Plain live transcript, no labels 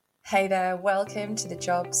Hey there, welcome to the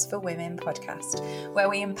Jobs for Women podcast, where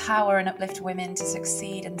we empower and uplift women to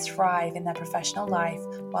succeed and thrive in their professional life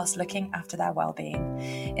whilst looking after their well-being.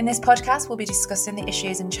 In this podcast, we'll be discussing the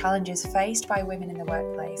issues and challenges faced by women in the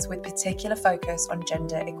workplace, with particular focus on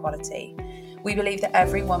gender equality. We believe that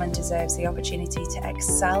every woman deserves the opportunity to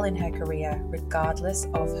excel in her career, regardless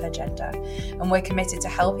of her gender, and we're committed to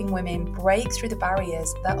helping women break through the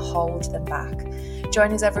barriers that hold them back.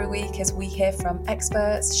 Join us every week as we hear from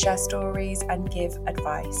experts, share stories, and give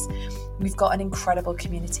advice. We've got an incredible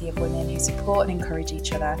community of women who support and encourage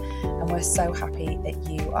each other, and we're so happy that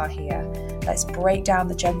you are here. Let's break down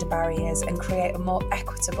the gender barriers and create a more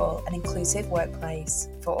equitable and inclusive workplace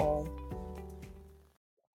for all.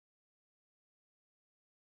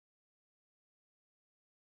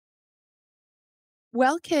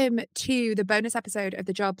 Welcome to the bonus episode of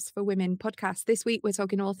the Jobs for Women podcast. This week, we're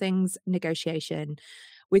talking all things negotiation,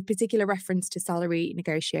 with particular reference to salary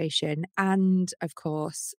negotiation and, of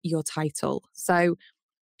course, your title. So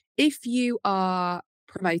if you are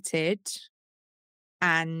promoted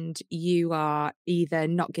and you are either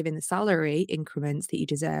not given the salary increments that you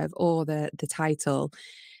deserve or the title,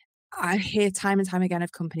 I hear time and time again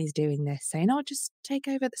of companies doing this, saying, oh, just take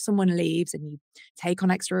over that someone leaves and you take on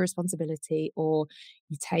extra responsibility, or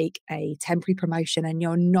you take a temporary promotion and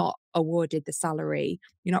you're not awarded the salary,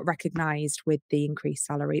 you're not recognised with the increased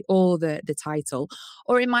salary or the title.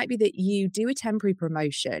 Or it might be that you do a temporary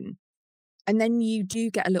promotion and then you do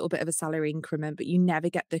get a little bit of a salary increment, but you never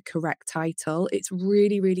get the correct title. It's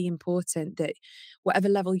really, really important that whatever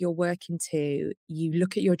level you're working to, you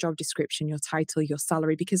look at your job description, your title, your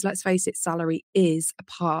salary, because let's face it, salary is a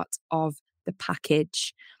part of the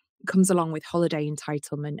package. It comes along with holiday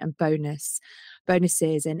entitlement and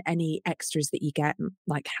bonuses and any extras that you get,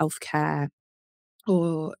 like healthcare,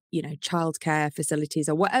 or childcare facilities,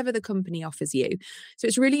 or whatever the company offers you. So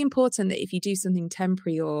it's really important that if you do something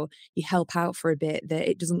temporary or you help out for a bit, that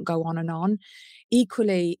it doesn't go on and on.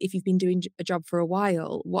 Equally, if you've been doing a job for a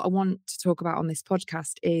while, what I want to talk about on this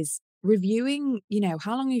podcast is reviewing,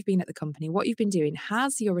 how long you've been at the company, what you've been doing.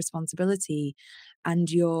 Has your responsibility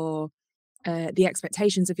and your the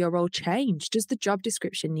expectations of your role change? Does the job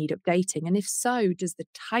description need updating? And if so, does the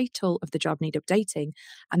title of the job need updating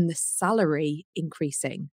and the salary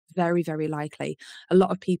increasing? Very, very likely. A lot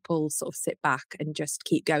of people sort of sit back and just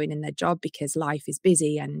keep going in their job because life is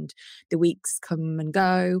busy and the weeks come and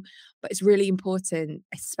go. But it's really important,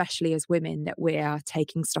 especially as women, that we are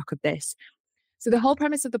taking stock of this. So the whole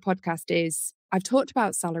premise of the podcast is, I've talked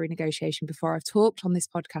about salary negotiation before. I've talked on this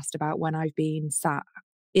podcast about when I've been sat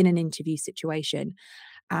in an interview situation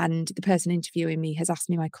and the person interviewing me has asked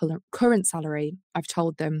me my current salary. I've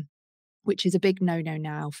told them, which is a big no-no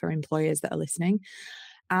now for employers that are listening.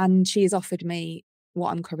 And she has offered me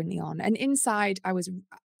what I'm currently on. And inside, I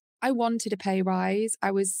wanted a pay rise.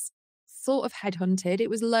 I was sort of headhunted. It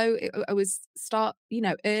was low. I was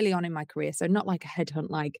early on in my career. So not like a headhunt,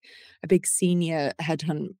 like a big senior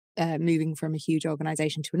headhunt, moving from a huge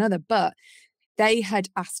organization to another, but they had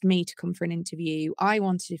asked me to come for an interview. I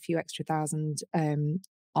wanted a few extra thousand on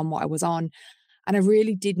what I was on. And I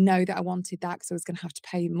really did know that I wanted that because I was going to have to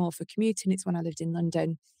pay more for commuting. It's when I lived in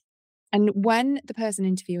London. And when the person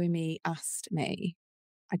interviewing me asked me,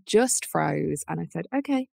 I just froze and I said,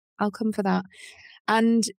 okay, I'll come for that.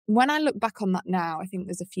 And when I look back on that now, I think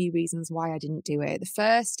there's a few reasons why I didn't do it. The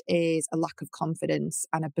first is a lack of confidence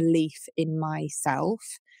and a belief in myself.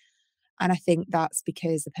 And I think that's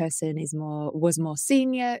because the person was more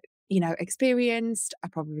senior, experienced. I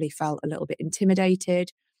probably felt a little bit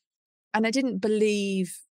intimidated. And I didn't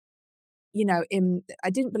believe, I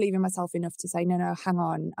didn't believe in myself enough to say, no, hang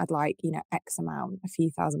on, I'd like, X amount, a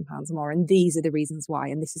few £1,000s more. And these are the reasons why.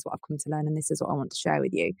 And this is what I've come to learn. And this is what I want to share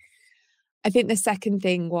with you. I think the second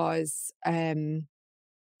thing was a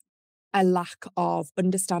lack of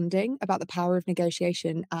understanding about the power of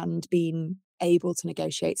negotiation and being able to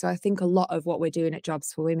negotiate. So I think a lot of what we're doing at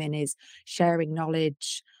Jobs for Women is sharing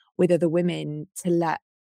knowledge with other women to let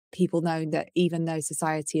people know that even though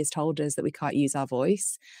society has told us that we can't use our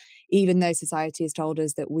voice, even though society has told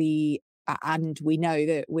us that we know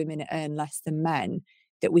that women earn less than men,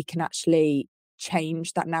 that we can actually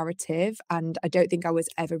change that narrative. And I don't think I was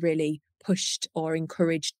ever really pushed or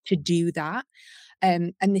encouraged to do that.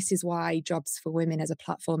 And this is why Jobs for Women as a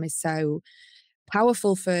platform is so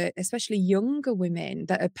powerful for especially younger women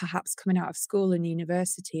that are perhaps coming out of school and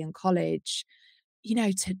university and college,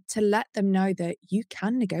 to let them know that you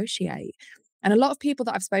can negotiate. And a lot of people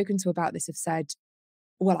that I've spoken to about this have said,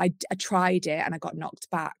 well, I tried it and I got knocked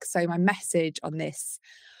back. So my message on this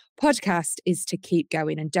podcast is to keep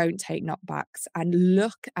going and don't take knockbacks and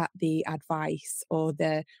look at the advice or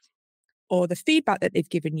the or the feedback that they've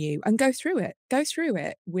given you, and go through it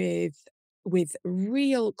with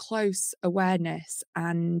real close awareness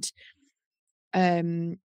and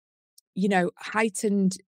heightened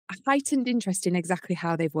interest in exactly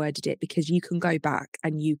how they've worded it, because you can go back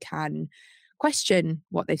and you can question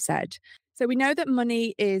what they've said. So we know that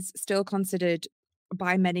money is still considered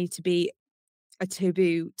by many to be a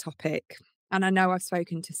taboo topic. And I know I've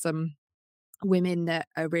spoken to some women that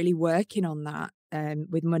are really working on that,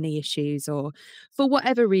 with money issues, or for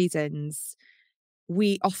whatever reasons.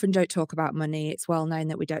 We often don't talk about money. It's well known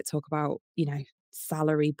that we don't talk about,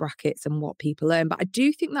 salary brackets and what people earn. But I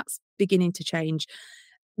do think that's beginning to change.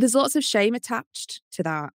 There's lots of shame attached to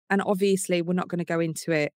that. And obviously, we're not going to go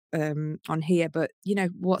into it on here, but,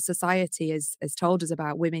 what society has told us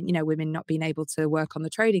about women, women not being able to work on the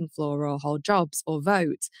trading floor or hold jobs or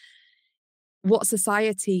vote. What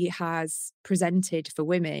society has presented for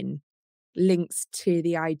women links to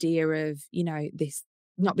the idea of, this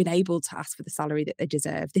not being able to ask for the salary that they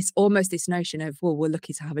deserve. This notion of, well, we're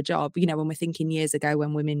lucky to have a job, when we're thinking years ago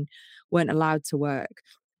when women weren't allowed to work.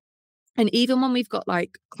 And even when we've got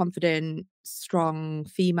like confident, strong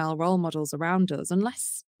female role models around us,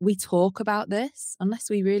 unless we talk about this, unless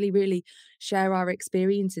we really, really share our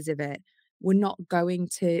experiences of it, we're not going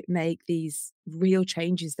to make these real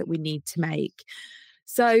changes that we need to make.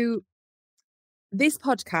 So this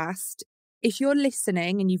podcast, if you're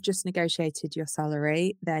listening and you've just negotiated your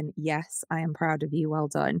salary, then yes, I am proud of you. Well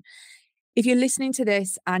done. If you're listening to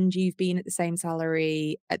this and you've been at the same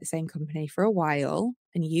salary at the same company for a while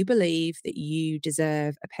and you believe that you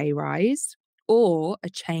deserve a pay rise or a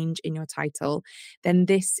change in your title, then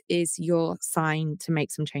this is your sign to make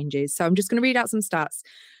some changes. So I'm just going to read out some stats.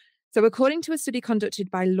 So according to a study conducted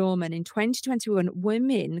by Lawman in 2021,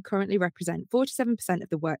 women currently represent 47% of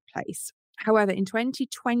the workplace. However, in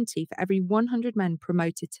 2020, for every 100 men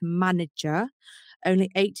promoted to manager, only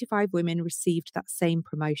 85 women received that same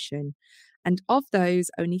promotion. And of those,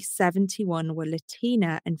 only 71 were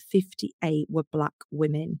Latina and 58 were Black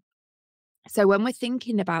women. So when we're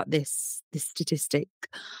thinking about this statistic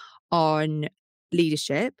on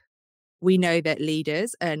leadership, we know that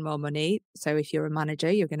leaders earn more money. So if you're a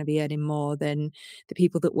manager, you're going to be earning more than the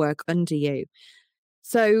people that work under you.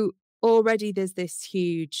 So already there's this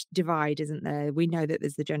huge divide, isn't there? We know that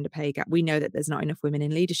there's the gender pay gap. We know that there's not enough women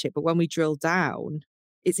in leadership. But when we drill down,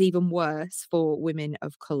 it's even worse for women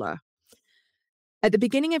of colour. At the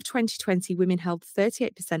beginning of 2020, women held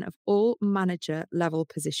 38% of all manager level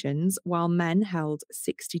positions, while men held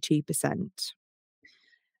 62%.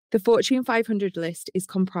 The Fortune 500 list is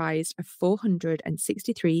comprised of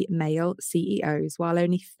 463 male CEOs, while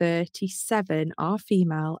only 37 are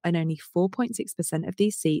female, and only 4.6% of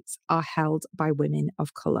these seats are held by women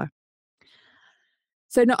of colour.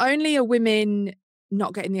 So not only are women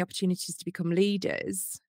not getting the opportunities to become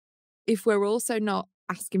leaders, if we're also not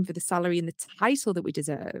asking for the salary and the title that we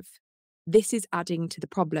deserve, this is adding to the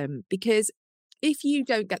problem. Because if you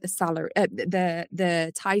don't get the salary,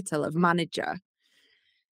 the title of manager,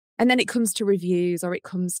 and then it comes to reviews, or it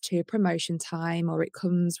comes to promotion time, or it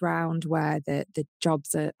comes round where the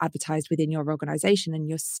jobs are advertised within your organisation and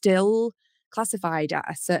you're still classified at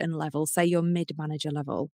a certain level, say you're mid-manager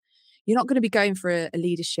level, you're not going to be going for a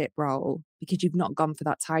leadership role because you've not gone for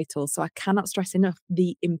that title. So I cannot stress enough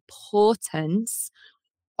the importance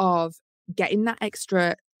of getting that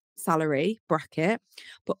extra salary bracket,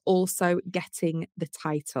 but also getting the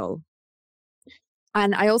title.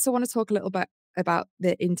 And I also want to talk a little bit about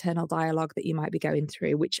the internal dialogue that you might be going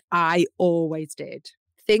through, which I always did.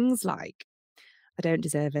 Things like, I don't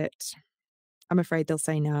deserve it. I'm afraid they'll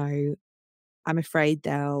say no. I'm afraid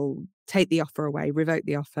they'll take the offer away, revoke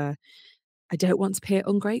the offer. I don't want to appear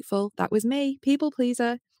ungrateful. That was me, people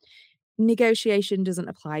pleaser. Negotiation doesn't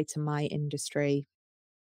apply to my industry.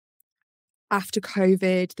 After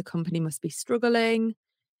COVID, the company must be struggling.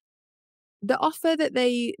 The offer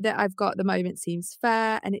that I've got at the moment seems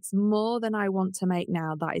fair, and it's more than I want to make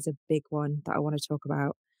now. That is a big one that I want to talk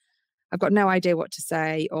about. I've got no idea what to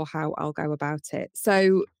say or how I'll go about it.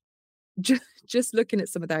 So just looking at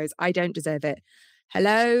some of those, I don't deserve it.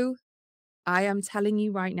 Hello, I am telling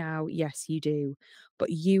you right now, yes, you do. But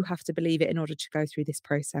you have to believe it in order to go through this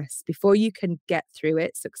process. Before you can get through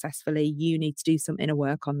it successfully, you need to do some inner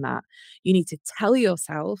work on that. You need to tell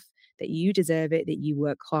yourself that you deserve it, that you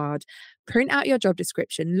work hard. Print out your job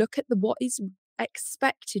description, look at what is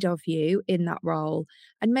expected of you in that role,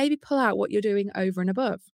 and maybe pull out what you're doing over and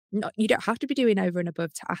above. You don't have to be doing over and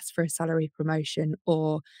above to ask for a salary promotion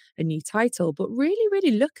or a new title, but really,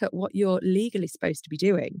 really look at what you're legally supposed to be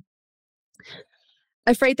doing.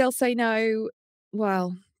 Afraid they'll say no.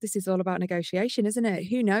 Well, this is all about negotiation, isn't it?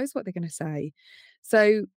 Who knows what they're going to say?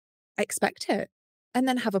 So expect it and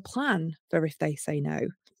then have a plan for if they say no.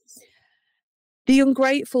 The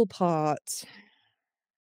ungrateful part,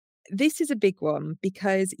 this is a big one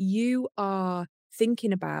because you are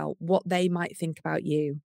thinking about what they might think about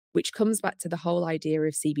you, which comes back to the whole idea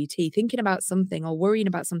of CBT, thinking about something or worrying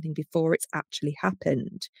about something before it's actually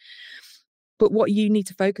happened. But what you need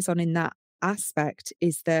to focus on in that aspect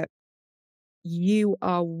is that you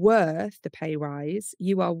are worth the pay rise,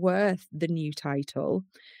 you are worth the new title.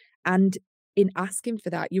 And in asking for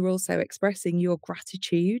that, you're also expressing your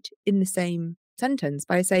gratitude in the same sentence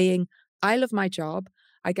by saying, I love my job.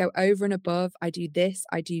 I go over and above. I do this.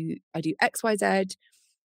 I do X, Y, Z.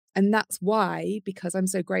 And that's why, because I'm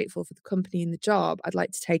so grateful for the company and the job, I'd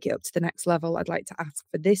like to take it up to the next level. I'd like to ask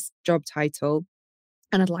for this job title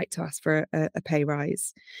and I'd like to ask for a pay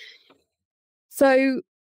rise. So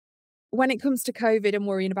when it comes to COVID and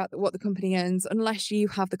worrying about what the company earns, unless you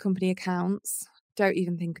have the company accounts, don't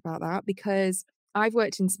even think about that, because I've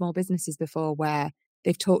worked in small businesses before where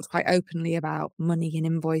they've talked quite openly about money and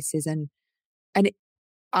invoices and it,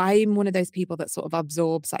 I'm one of those people that sort of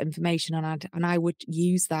absorbs that information and I would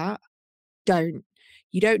use that. Don't.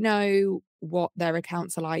 You don't know what their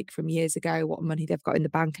accounts are like from years ago, what money they've got in the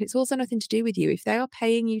bank. And it's also nothing to do with you. If they are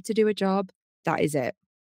paying you to do a job, that is it.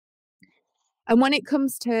 And when it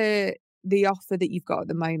comes to the offer that you've got at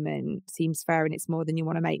the moment seems fair and it's more than you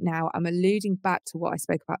want to make now, I'm alluding back to what I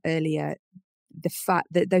spoke about earlier, the fact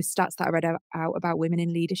that those stats that I read out about women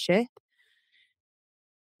in leadership.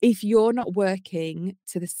 If you're not working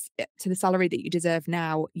to the salary that you deserve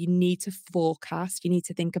now, you need to forecast. You need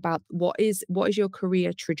to think about what is your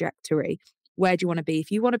career trajectory? Where do you want to be? If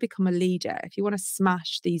you want to become a leader, if you want to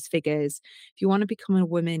smash these figures, if you want to become a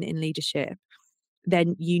woman in leadership,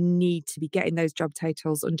 then you need to be getting those job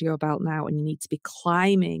titles under your belt now and you need to be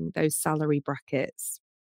climbing those salary brackets.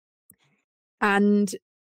 And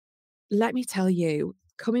let me tell you,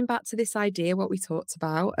 coming back to this idea, what we talked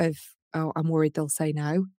about of, oh, I'm worried they'll say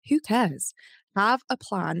no. Who cares? Have a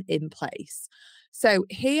plan in place. So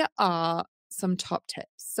here are some top tips.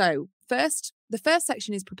 So the first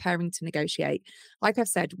section is preparing to negotiate. Like I've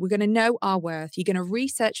said, we're going to know our worth. You're going to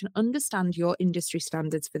research and understand your industry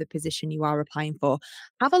standards for the position you are applying for.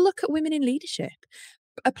 Have a look at women in leadership.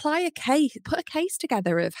 Apply a case, put a case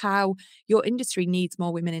together of how your industry needs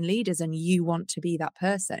more women in leaders and you want to be that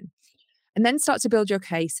person. And then start to build your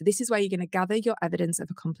case. So this is where you're going to gather your evidence of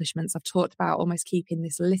accomplishments. I've talked about almost keeping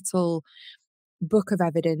this little book of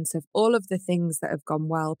evidence of all of the things that have gone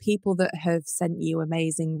well, people that have sent you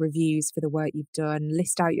amazing reviews for the work you've done,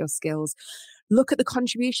 list out your skills, look at the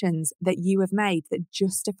contributions that you have made that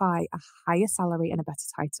justify a higher salary and a better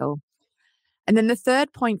title. And then the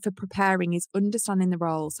third point for preparing is understanding the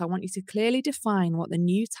role. So I want you to clearly define what the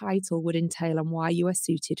new title would entail and why you are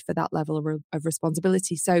suited for that level of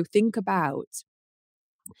responsibility. So think about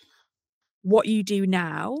what you do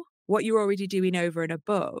now, what you're already doing over and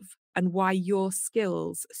above, and why your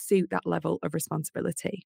skills suit that level of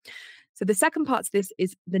responsibility. So the second part to this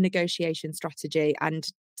is the negotiation strategy, and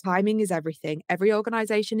timing is everything. Every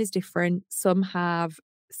organization is different. Some have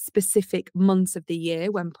specific months of the year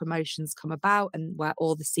when promotions come about and where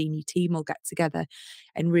all the senior team will get together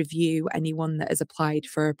and review anyone that has applied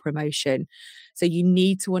for a promotion. So you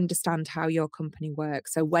need to understand how your company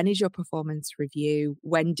works. So when is your performance review?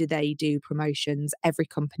 When do they do promotions? Every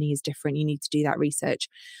company is different. You need to do that research.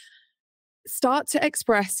 Start to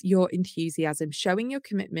express your enthusiasm, showing your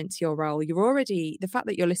commitment to your role. The fact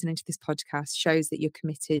that you're listening to this podcast shows that you're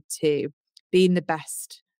committed to being the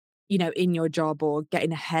best, in your job or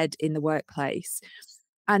getting ahead in the workplace.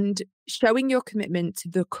 And showing your commitment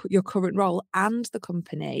to your current role and the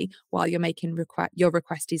company while you're making your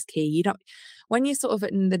request is key. When you're sort of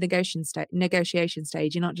in the negotiation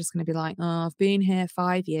stage, you're not just going to be like, oh, I've been here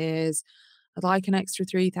 5 years. I'd like an extra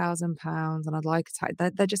 £3,000 and I'd like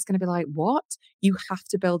they're just going to be like, what? You have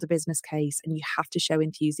to build a business case and you have to show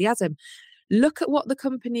enthusiasm. Look at what the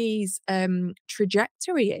company's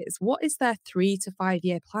trajectory is. What is their 3 to 5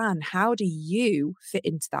 year plan? How do you fit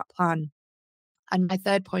into that plan? And my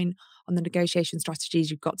third point on the negotiation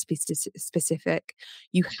strategies, you've got to be specific.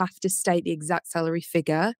 You have to state the exact salary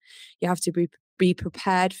figure. You have to be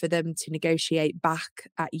prepared for them to negotiate back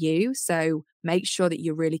at you. So make sure that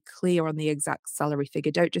you're really clear on the exact salary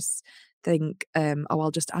figure. Don't just think,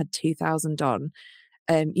 I'll just add 2,000 on.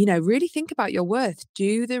 Really think about your worth.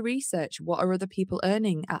 Do the research. What are other people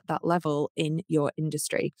earning at that level in your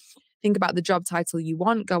industry? Think about the job title you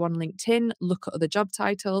want. Go on LinkedIn, look at other job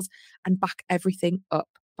titles, and back everything up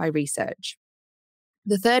by research.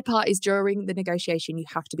 The third part is during the negotiation, you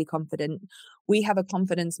have to be confident. We have a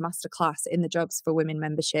confidence masterclass in the Jobs for Women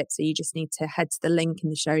membership. So you just need to head to the link in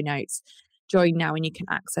the show notes. Join now and you can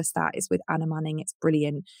access that. It's with Anna Manning. It's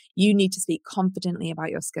brilliant. You need to speak confidently about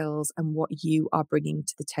your skills and what you are bringing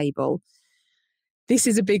to the table. This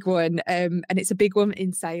is a big one, and it's a big one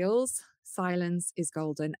in sales. Silence is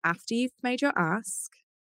golden. After you've made your ask,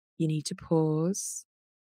 you need to pause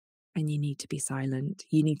and you need to be silent.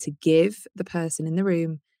 You need to give the person in the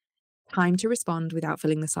room time to respond without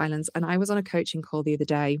filling the silence. And I was on a coaching call the other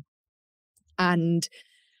day, and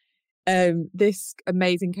this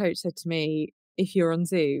amazing coach said to me, if you're on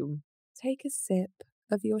Zoom, take a sip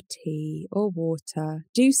of your tea or water.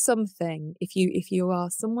 Do something. If you are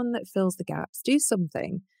someone that fills the gaps, do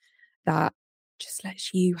something that just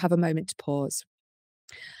lets you have a moment to pause.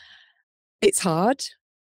 It's hard,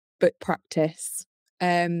 but practice.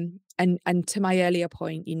 And to my earlier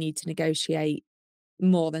point, you need to negotiate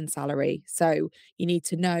more than salary. So you need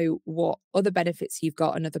to know what other benefits you've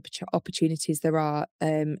got and other opportunities there are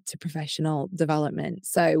to professional development.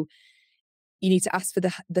 So you need to ask for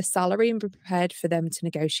the salary and be prepared for them to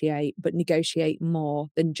negotiate, but negotiate more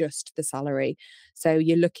than just the salary. So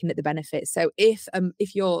you're looking at the benefits. So if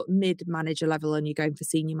you're mid-manager level and you're going for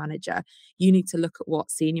senior manager, you need to look at what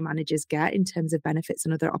senior managers get in terms of benefits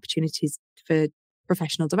and other opportunities for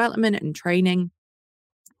professional development and training.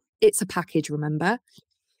 It's a package, remember?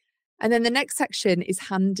 And then the next section is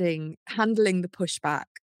handling the pushback.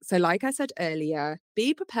 So like I said earlier,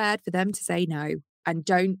 be prepared for them to say no and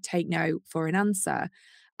don't take no for an answer.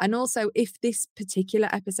 And also, if this particular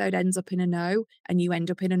episode ends up in a no and you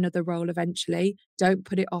end up in another role eventually, don't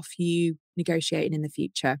put it off you negotiating in the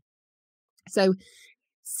future. So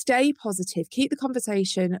stay positive, keep the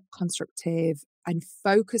conversation constructive and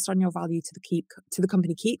focused on your value to the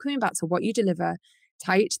company. Keep coming back to what you deliver,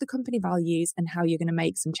 tie it to the company values and how you're going to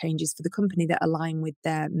make some changes for the company that align with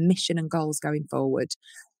their mission and goals going forward.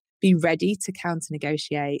 Be ready to counter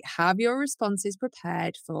negotiate. Have your responses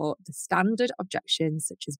prepared for the standard objections,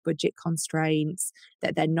 such as budget constraints,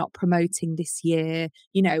 that they're not promoting this year.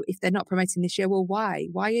 You know, if they're not promoting this year, well, why?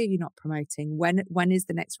 Why are you not promoting? When is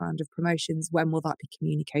the next round of promotions? When will that be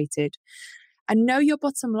communicated? And know your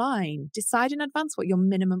bottom line. Decide in advance what your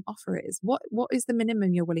minimum offer is. What is the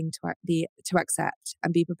minimum you're willing to accept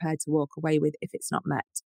and be prepared to walk away with if it's not met?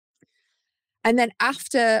 And then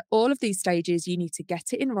after all of these stages, you need to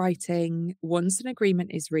get it in writing. Once an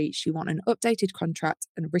agreement is reached, you want an updated contract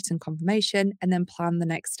and written confirmation, and then plan the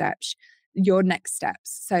next steps, your next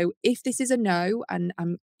steps. So if this is a no, and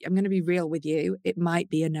I'm going to be real with you, it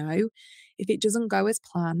might be a no. If it doesn't go as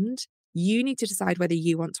planned, you need to decide whether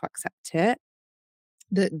you want to accept it,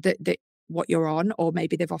 what you're on, or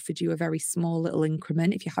maybe they've offered you a very small little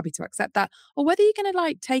increment if you're happy to accept that, or whether you're going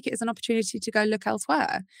to take it as an opportunity to go look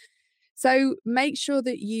elsewhere. So make sure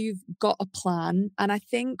that you've got a plan. And I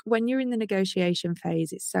think when you're in the negotiation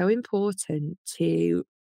phase, it's so important to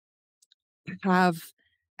have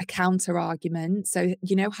a counter argument. So,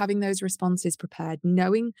 having those responses prepared,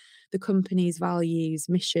 knowing the company's values,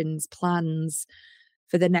 missions, plans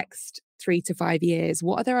for the next 3 to 5 years.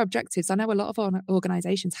 What are their objectives? I know a lot of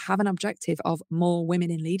organizations have an objective of more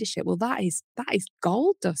women in leadership. Well, that is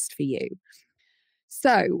gold dust for you.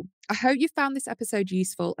 So I hope you found this episode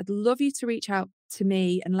useful. I'd love you to reach out to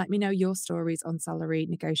me and let me know your stories on salary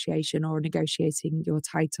negotiation or negotiating your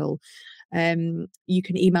title. You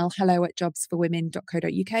can email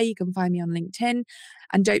hello@jobsforwomen.co.uk. You can find me on LinkedIn.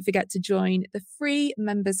 And don't forget to join the free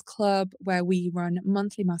members club where we run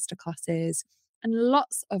monthly masterclasses and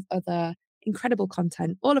lots of other incredible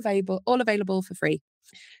content, all available for free.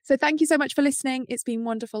 So thank you so much for listening. It's been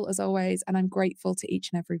wonderful as always, and I'm grateful to each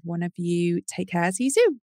and every one of you. Take care. See you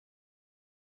soon.